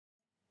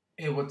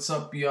Hey, what's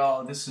up,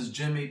 y'all? This is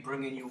Jimmy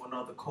bringing you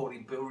another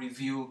Kodi build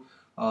review.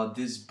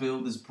 This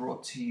build is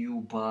brought to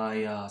you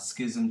by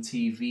Schism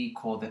TV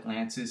called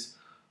Atlantis.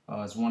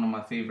 It's one of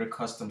my favorite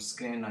custom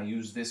skin. I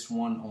use this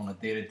one on a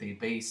day-to-day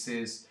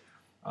basis.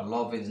 I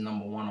love it. It's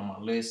number one on my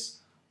list.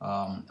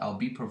 I'll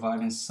be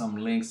providing some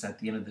links at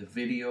the end of the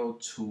video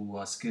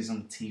to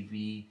Schism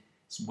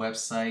TV's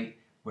website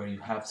where you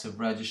have to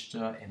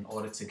register in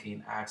order to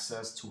gain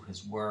access to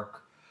his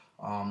work.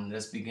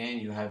 Let's begin.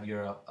 You have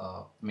your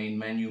main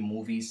menu,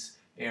 movies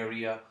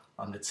area.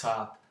 On the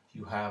top,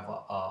 you have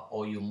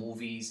all your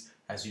movies.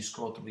 As you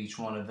scroll through each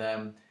one of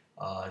them,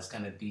 it's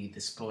going to be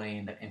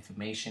displaying the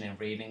information and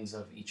ratings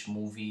of each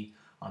movie.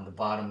 On the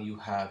bottom, you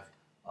have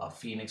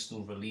Phoenix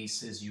new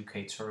releases,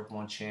 UK Turk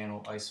One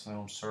Channel, Ice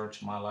Film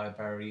Search, My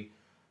Library.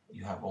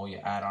 You have all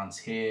your add-ons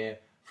here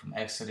from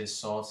Exodus,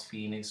 Salts,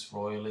 Phoenix,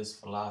 Royalist,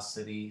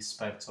 Velocity,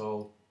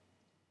 Specto.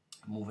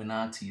 Moving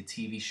on to your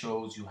TV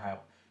shows, you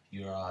have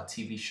your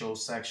TV show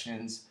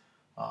sections.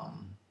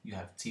 You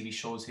have TV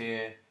shows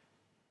here.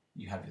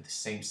 You have the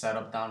same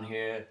setup down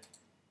here.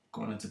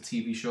 Going into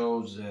TV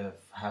shows,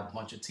 have a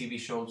bunch of TV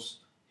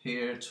shows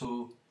here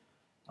too.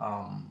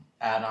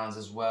 Add-ons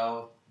as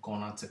well.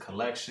 Going on to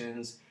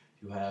collections,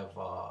 you have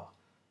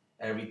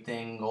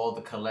everything, all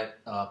the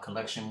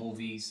collection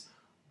movies.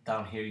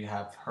 Down here you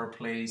have Her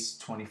Place,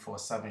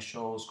 24/7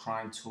 shows,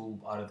 Crime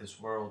Tube, Out of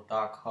This World,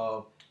 Doc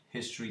Hub,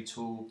 History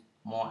Tube,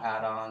 more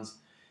add-ons.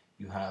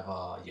 You have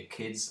your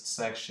kids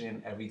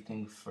section,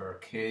 everything for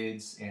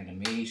kids,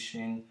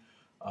 animation,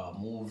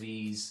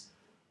 movies,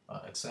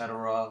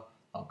 etc.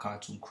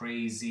 Cartoon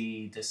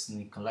Crazy,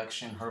 Disney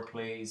Collection, Her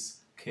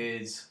Plays,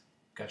 Kids.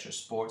 Got your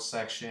sports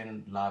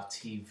section, live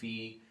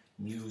TV,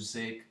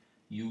 music,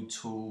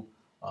 YouTube,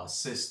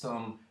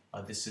 system.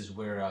 This is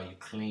where you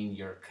clean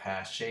your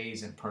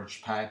caches and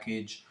purge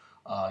package.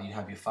 You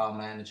have your file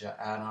manager,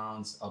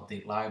 add-ons,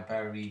 update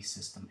library,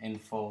 system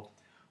info,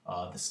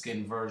 the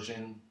skin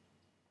version.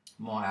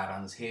 More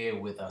add-ons here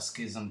with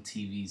Schism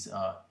TV's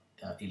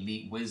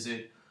Elite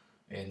Wizard.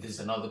 And there's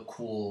another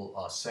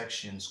cool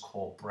sections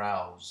called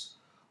Browse,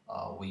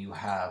 where you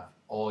have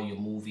all your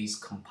movies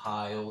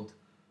compiled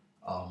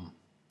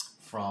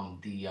from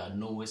the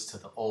newest to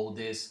the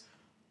oldest.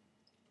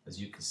 As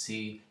you can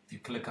see, if you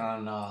click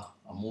on a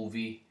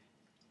movie,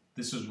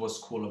 this is what's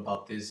cool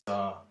about this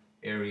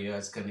area.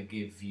 It's going to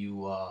give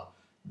you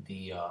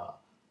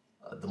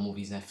the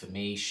movie's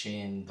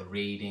information, the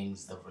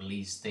ratings, the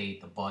release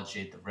date, the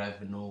budget, the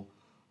revenue.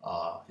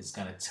 It's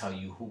gonna tell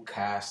you who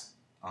cast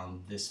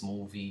on this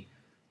movie.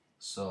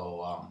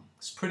 So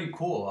it's pretty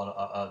cool.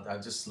 I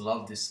just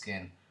love this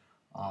skin.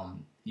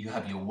 You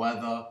have your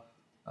weather.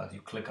 If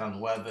you click on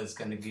weather, it's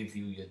gonna give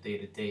you your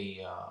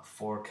day-to-day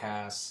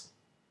forecast.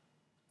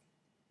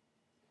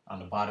 On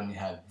the bottom, you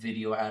have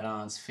video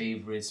add-ons,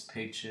 favorites,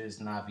 pictures,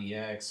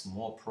 NaviX,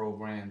 more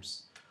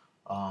programs.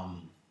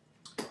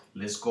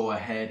 Let's go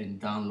ahead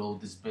and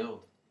download this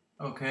build.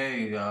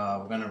 Okay,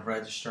 we're gonna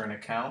register an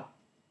account,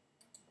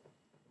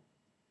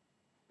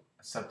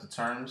 accept the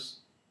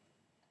terms,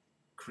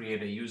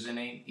 create a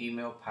username,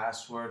 email,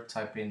 password,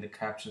 type in the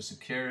captcha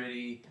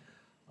security,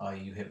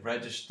 you hit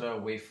register,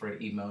 wait for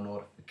an email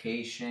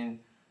notification,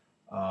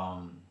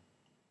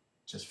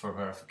 just for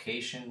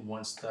verification.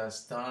 Once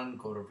that's done,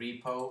 go to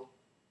repo,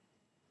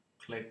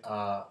 click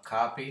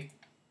copy,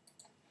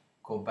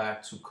 go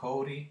back to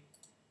Kodi,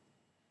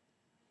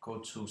 go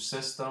to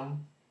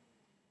System,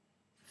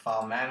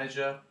 File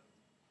Manager,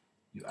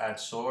 you add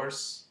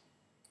source,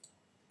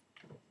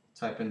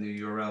 type in the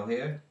URL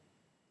here,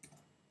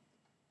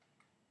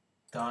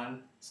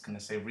 done. It's going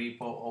to say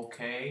repo,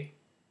 OK.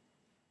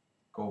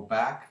 Go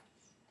back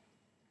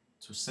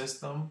to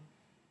System,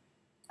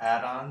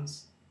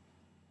 Add-ons,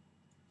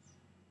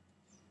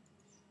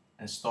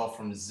 install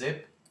from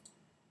zip,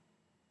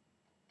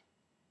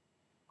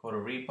 go to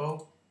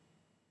repo,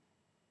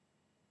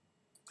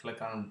 click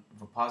on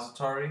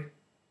repository.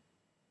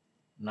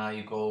 Now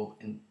you go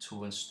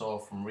into install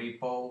from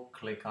repo,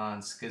 click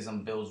on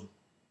Schism builds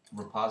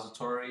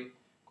repository,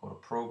 go to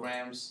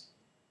programs,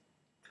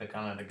 click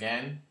on it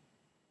again,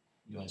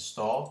 you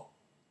install.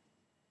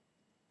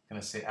 It's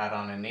gonna say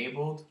add-on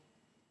enabled.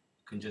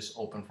 You can just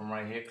open from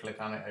right here,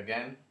 click on it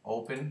again,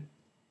 open.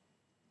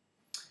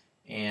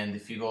 And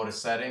if you go to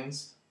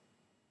settings,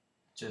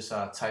 just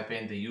type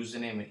in the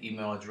username and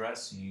email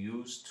address you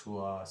use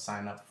to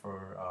sign up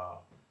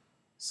for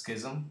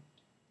Schism.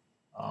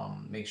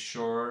 Make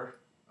sure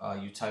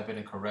you type it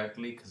in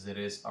correctly because it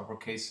is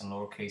uppercase and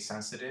lowercase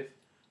sensitive.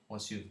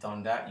 Once you've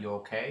done that, you're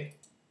okay.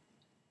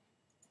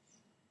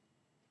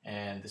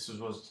 And this is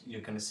what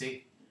you're gonna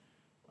see.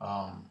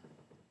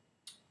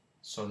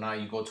 So now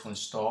you go to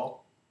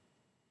install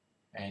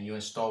and you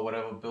install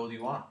whatever build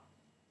you want.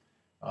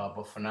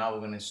 But for now, we're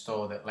gonna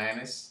install the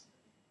Atlantis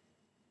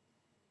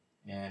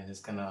and it's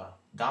gonna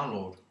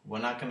download. We're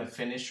not gonna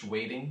finish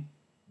waiting.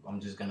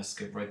 I'm just gonna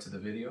skip right to the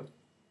video.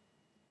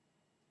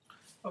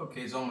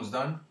 Okay, it's almost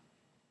done.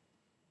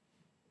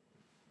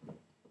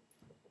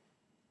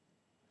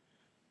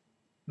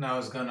 Now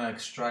it's gonna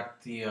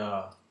extract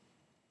the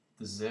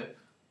zip.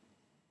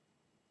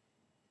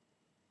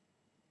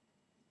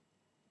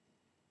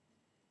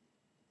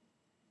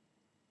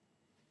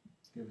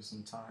 Give it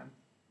some time.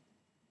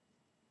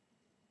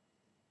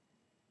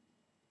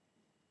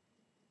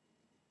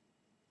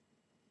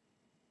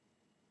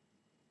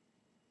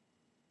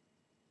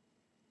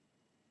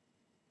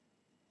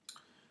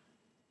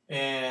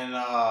 And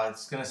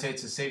it's gonna say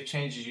to save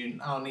changes, you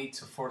now need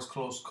to force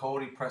close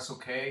Kodi, press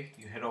OK,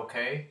 you hit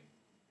OK.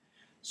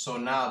 So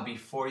now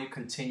before you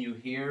continue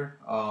here,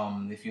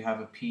 if you have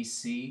a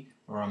PC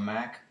or a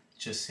Mac,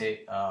 just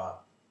hit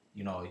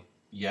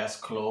yes,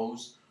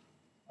 close.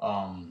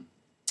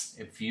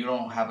 If you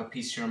don't have a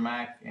PC or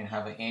Mac and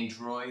have an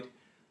Android,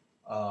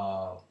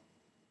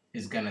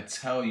 it's gonna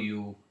tell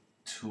you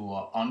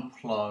to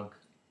unplug.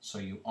 So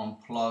you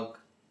unplug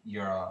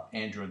your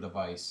Android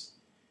device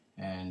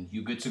and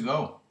you're good to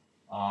go.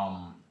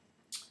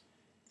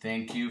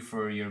 Thank you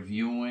for your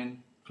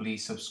viewing.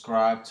 Please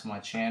subscribe to my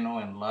channel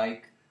and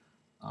like.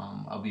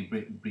 I'll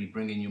be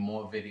bringing you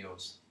more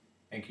videos.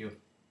 Thank you.